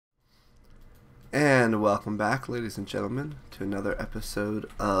And welcome back, ladies and gentlemen, to another episode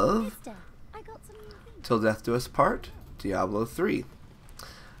of Till Death Do Us Part, Diablo 3.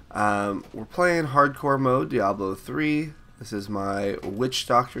 We're playing hardcore mode, Diablo 3. This is my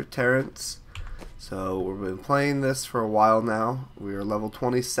Witchdoctor Terrence. So we've been playing this for a while now. We are level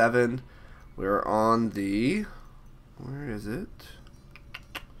 27. We're on the... where is it?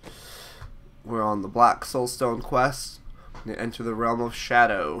 We're on the Black Soulstone quest. We enter the realm of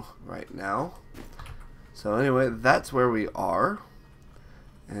shadow right now. So anyway, that's where we are.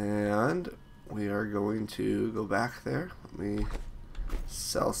 And we are going to go back there. Let me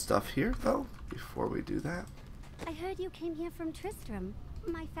sell stuff here, though, before we do that. I heard you came here from Tristram.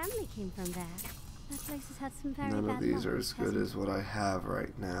 My family came from there. That place has had some very bad luck. None of these are as good as what I have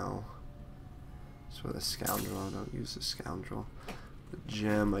right now. So the scoundrel, I don't use the scoundrel. The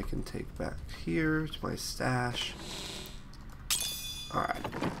gem I can take back here to my stash. Alright.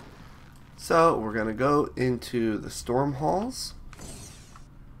 So we're going to go into the storm halls.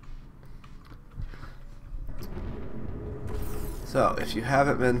 So if you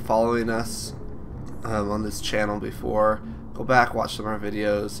haven't been following us on this channel before, go back, watch some of our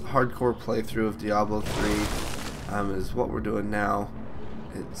videos. Hardcore playthrough of Diablo 3 is what we're doing now.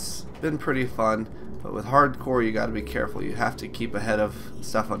 It's been pretty fun, but with hardcore you got to be careful. You have to keep ahead of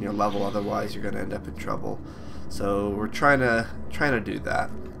stuff on your level, otherwise you're going to end up in trouble. So we're trying to do that.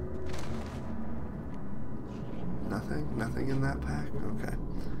 Nothing in that pack? Okay.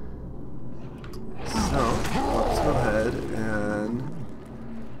 So, let's go ahead and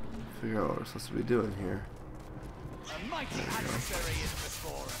figure out what we're supposed to be doing here.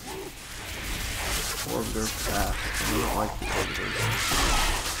 Orbiter fast. I don't like the orbiters.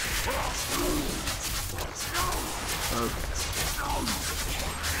 Okay.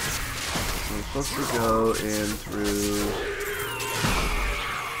 So we're supposed to go in through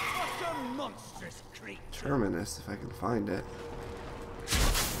Terminus, if I can find it.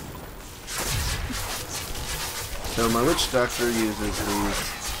 So my Witchdoctor uses these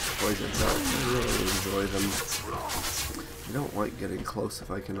poison darts. I really enjoy them. I don't like getting close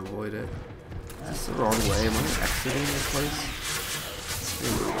if I can avoid it. Is this the wrong way? Am I exiting the place? I'm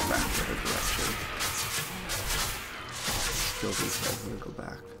going to go back the other direction. Kill these guys and go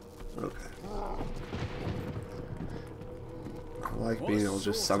back. Okay. I like being able to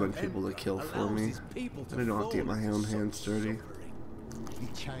just summon people to kill for me. And I don't have to get my own hands dirty.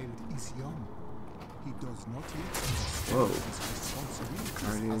 Whoa.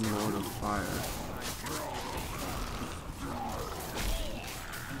 Guardian Lord of Fire.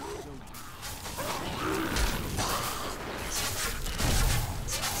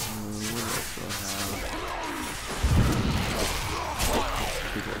 What else do I have?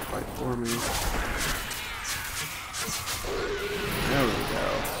 People fight for me. There we go.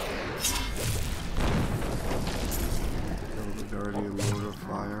 Kill the Guardian Lord of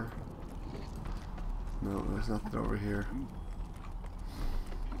Fire. No, there's nothing over here.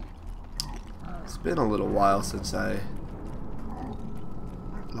 It's been a little while since I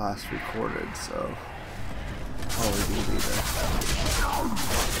last recorded, so probably do need to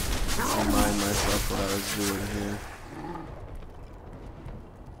remind myself what I was doing here.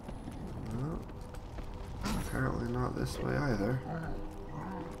 Well, apparently not this way either.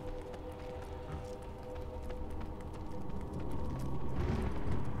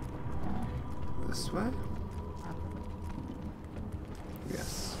 This way?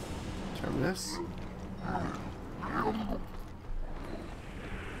 Yes. Terminus.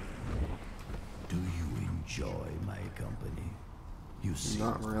 Do you enjoy my company? You see,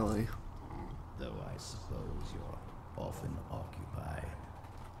 not really. Though I suppose you're often occupied.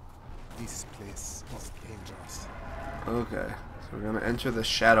 This place is dangerous. Okay, so we're gonna enter the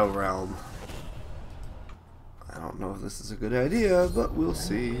Shadow Realm. I don't know if this is a good idea, but we'll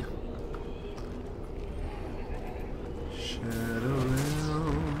see. Shadow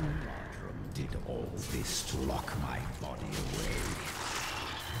Realm. Did all this to lock my body away.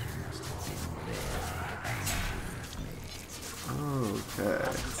 You must have been very angry with me. Okay.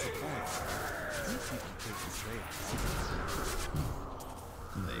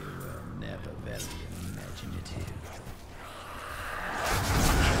 They were never very imaginative.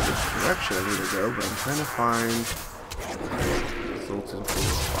 Which direction I need to go, but I'm trying to find Sultan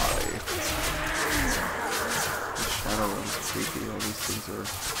Full's body. Shadow Realm's creepy. All these things are,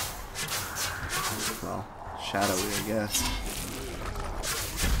 well, shadowy, I guess.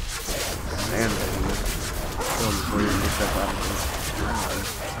 Sand before you get that out of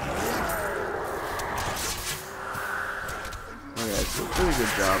the okay, so pretty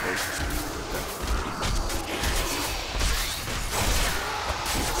good job of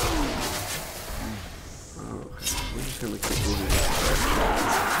gonna keep moving this direction.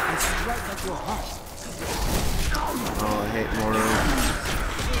 I strike at your heart. Oh, I hate mortars.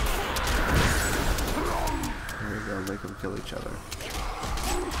 There we go, make them kill each other.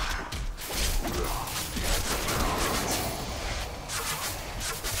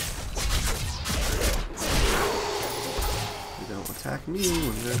 They don't attack me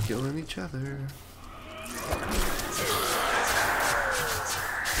when they're killing each other.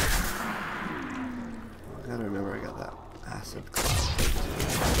 I gotta remember I got that acid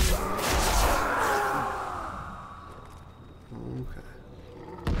cloud. Okay.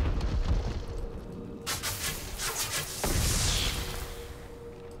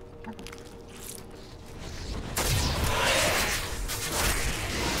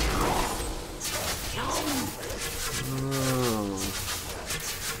 Oh.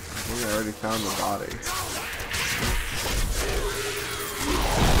 I think I already found the body.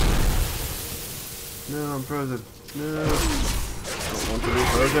 No, I'm frozen. No. I don't want to be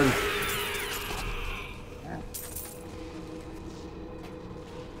frozen.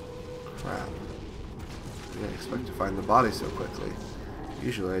 Crap. I didn't expect to find the body so quickly.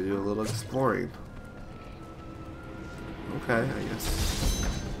 Usually I do a little exploring. Okay, I guess.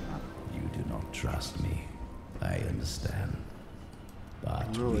 You do not trust me. I understand. But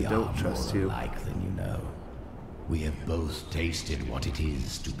No, I we don't are trust more you. alike than you know. We have both tasted what it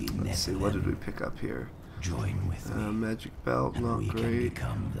is to be Let's see, what did we pick up here? Join with me. Magic belt, and not we can great.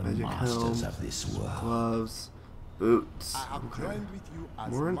 become the Magic masters helm, of this world. gloves, boots. I have Okay. joined with you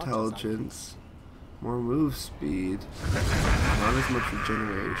as More much as I intelligence, more move speed. Not as much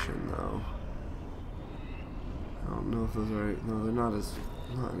regeneration though. I don't know if those are. No, they're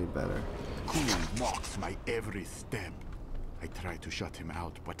not any better. Cool mocks my every step. I try to shut him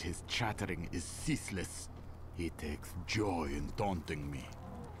out, but his chattering is ceaseless. He takes joy in taunting me.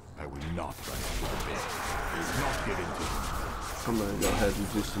 I will not run away. He's not given to him. I'm gonna go ahead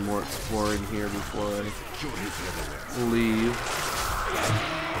and do some more exploring here before I Sure he's everywhere. leave.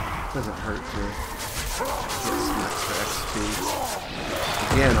 Doesn't hurt to get some extra XP.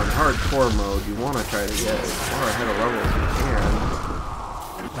 Again, on hardcore mode, you want to try to get as far ahead of level as you can.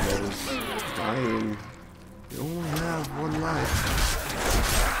 Because dying, you only have one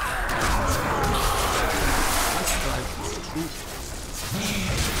life.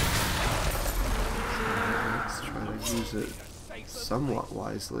 Let's try to use it somewhat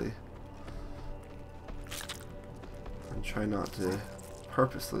wisely. And try not to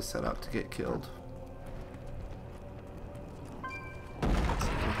purposely set out to get killed.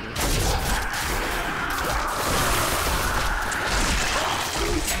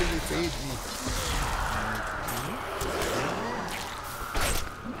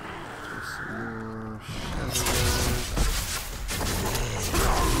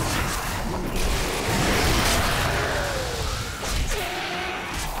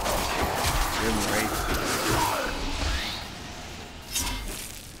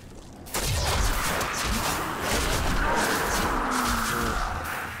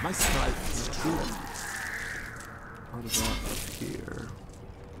 My strife is true. What about up here?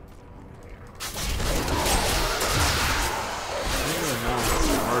 I don't know how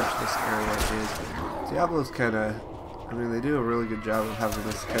large this area is. Diablo's kind of, I mean, they do a really good job of having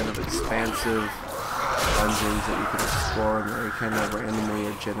this kind of expansive dungeons that you can explore and they're kind of randomly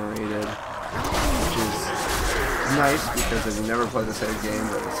generated, which is nice because then you never play the same game,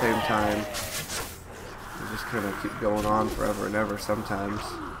 but at the same time, you just kind of keep going on forever and ever sometimes.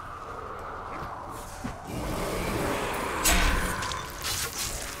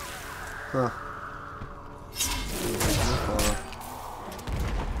 Huh.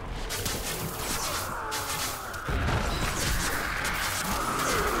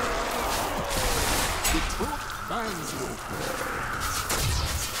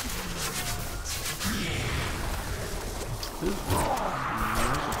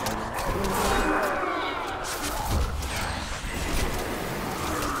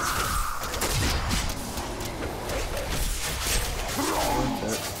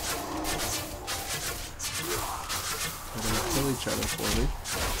 Each other for me.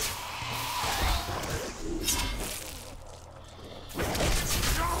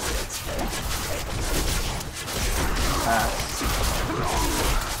 Pass.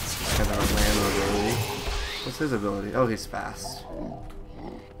 Kind of a random ability. What's his ability? Oh, he's fast.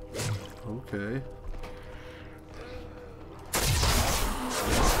 Okay.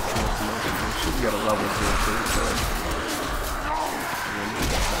 Should get a level 2 pretty good.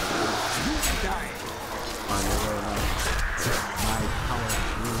 Find a way out. My power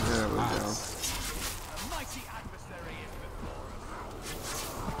There we go. Mighty adversary is before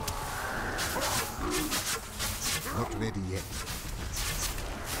us. not ready yet.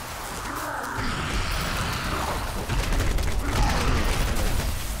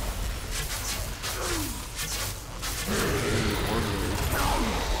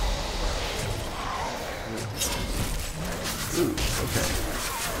 Ooh, okay.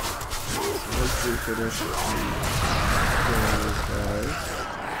 So once we finish those guys.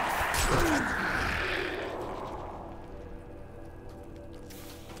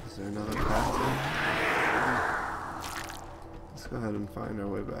 Is there another path there? Let's go ahead and find our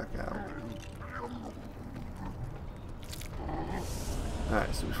way back out.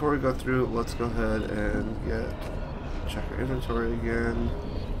 Alright, so before we go through, let's go ahead and check our inventory again.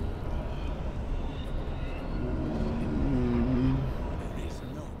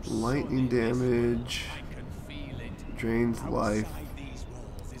 Lightning damage drains life,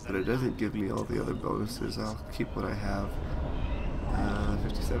 but it doesn't give me all the other bonuses. I'll keep what I have.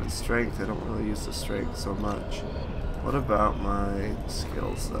 57 strength. I don't really use the strength so much. What about my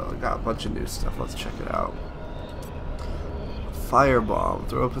skills though? I got a bunch of new stuff. Let's check it out. Firebomb.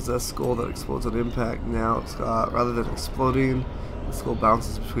 Throw a possessed skull that explodes on impact. Now it's got, rather than exploding, the skull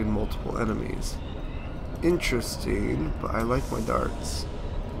bounces between multiple enemies. Interesting, but I like my darts.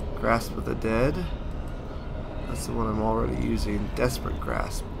 Grasp of the Dead. That's the one I'm already using. Desperate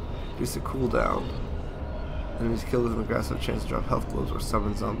Grasp. Reduce the cooldown. Enemies killed within the grasp have a chance to drop health globes or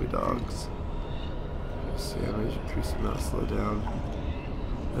summon zombie dogs. Reduce damage, increase the amount of slowdown.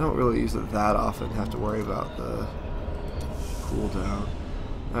 I don't really use it that often, have to worry about the cooldown.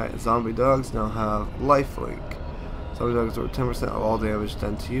 Alright, zombie dogs now have lifelink. Zombie dogs absorb 10% of all damage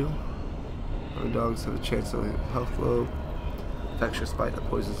done to you. Zombie dogs have a chance to leave health globe. Infectious bite that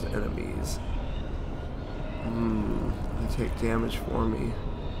poisons enemies. They take damage for me.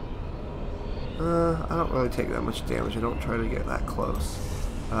 I don't really take that much damage. I don't try to get that close.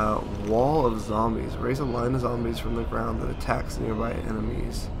 Wall of zombies. Raise a line of zombies from the ground that attacks nearby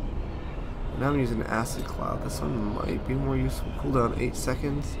enemies. Now I'm using acid cloud. This one might be more useful. Cooldown 8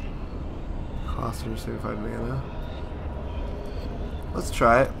 seconds. Cost 175 mana. Let's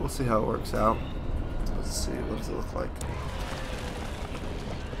try it. We'll see how it works out. Let's see. What does it look like?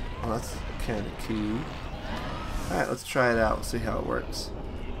 Oh, that's kind of key. Alright, let's try it out. We'll see how it works.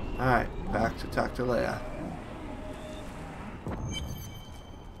 Alright, back to talk to Leia.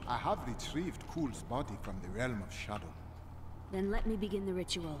 I have retrieved Cool's body from the realm of shadow. Then let me begin the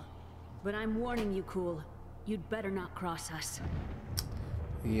ritual. But I'm warning you, Cool. You'd better not cross us.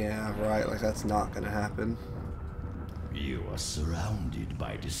 Yeah, right. Like, that's not gonna happen. You are surrounded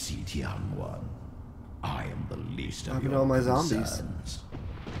by deceit, young one. I am the least of Happened your to all my zombies. concerns.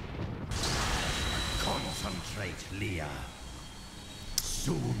 Concentrate, Leah.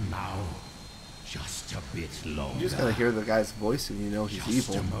 Soon now. Just a bit longer. You just gotta hear the guy's voice and you know he's Just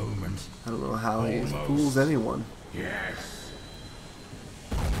evil. a moment. I don't know how he Almost. fools anyone. Yes.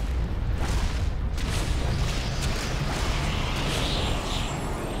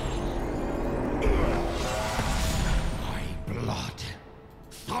 My blood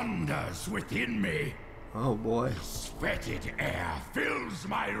thunders within me. Oh boy. Fetid air fills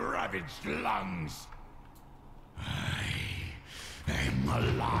my ravaged lungs. I am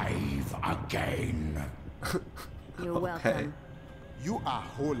alive again. You're Okay. welcome. You are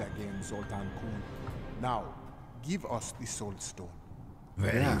whole again, Zoltan Cool. Now, give us the soul stone.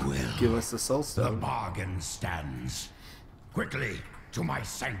 Very Yeah, well. give us the soul The stone. bargain stands. Quickly to my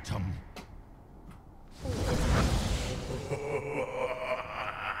sanctum.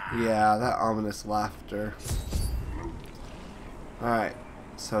 Yeah, that ominous laughter. Alright,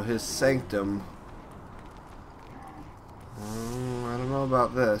 so his sanctum. I don't know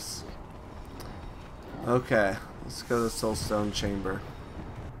about this. Okay, let's go to the Soulstone Chamber.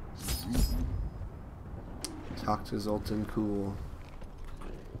 Talk to Zoltan Cool.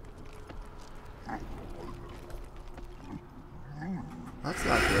 That's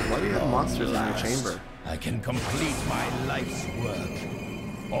not good. Why do you have monsters in your Last, chamber? I can complete my life's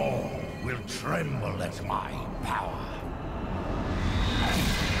work. All will tremble at my power.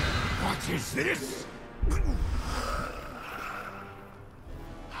 What is this?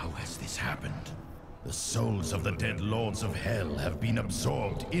 How has this happened? The souls of the dead lords of hell have been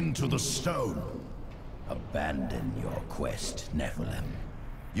absorbed into the stone. Abandon your quest, Nephilim.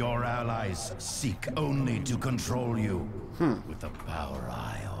 Your allies seek only to control you. With the power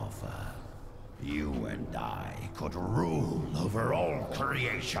I offer, you and I could rule over all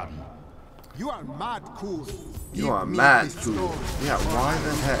creation. You are mad, Cool. You Give are me mad, the Cool. stone. Yeah, why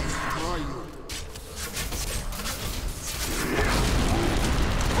the heck? Destroy you.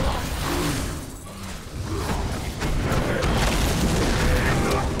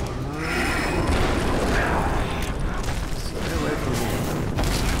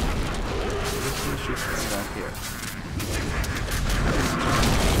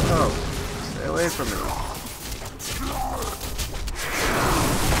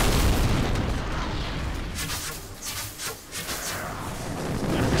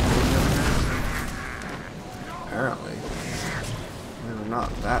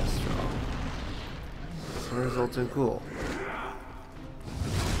 Zoltan Cool.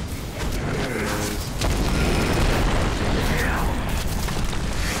 There it is.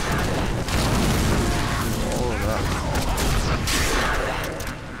 All of that.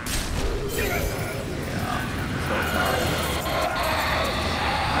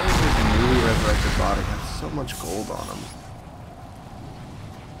 How does this newly resurrected body have so much gold on him?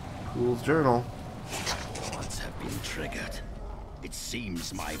 Cool's journal. Odds have been triggered. It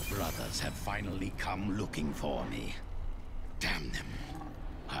seems my brothers have finally come looking for me. Damn them.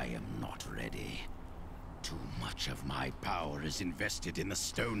 I am not ready. Too much of my power is invested in the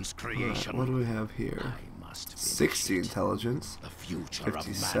stone's creation. What do we have here? I must 60 finish it. intelligence. The future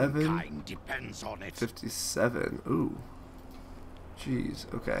 57. of mankind depends on it. 57. Ooh. Jeez.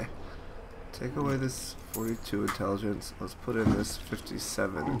 Okay. Take away this 42 intelligence. Let's put in this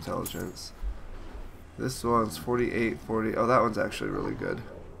 57 intelligence. This one's 48, 40. Oh, that one's actually really good.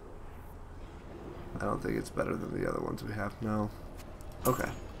 I don't think it's better than the other ones we have. No. Okay.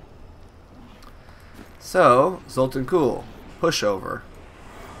 So, Zoltan Cool. Pushover.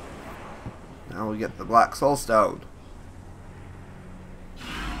 Now we get the Black Soul Stone.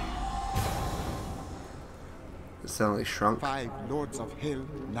 It suddenly shrunk. 5 lords of hell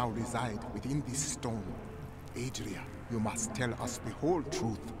now reside within this stone. Adria, you must tell us the whole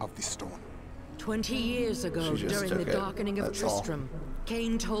truth of the stone. 20 years ago, She just during took the it. darkening of That's all. Tristram,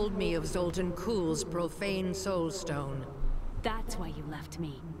 Cain told me of Zoltan Cool's profane soul stone. That's why you left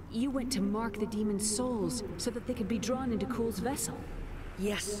me. You went to mark the demon's souls so that they could be drawn into Cool's vessel.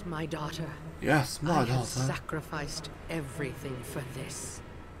 Yes, my daughter. Yes, my I have daughter. sacrificed everything for this.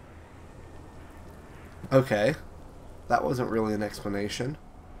 Okay. That wasn't really an explanation.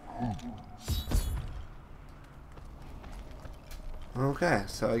 Okay,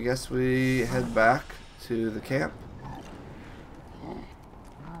 so I guess we head back to the camp.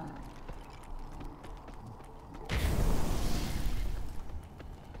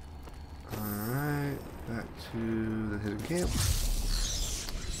 Alright, back to the hidden camp.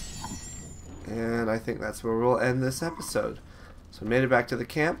 And I think that's where we'll end this episode. So we made it back to the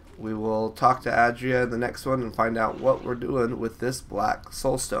camp. We will talk to Adria in the next one and find out what we're doing with this Black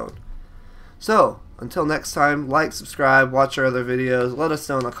Soulstone. So, until next time, like, subscribe, watch our other videos, let us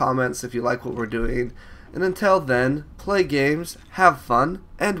know in the comments if you like what we're doing. And until then, play games, have fun,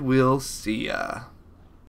 and we'll see ya.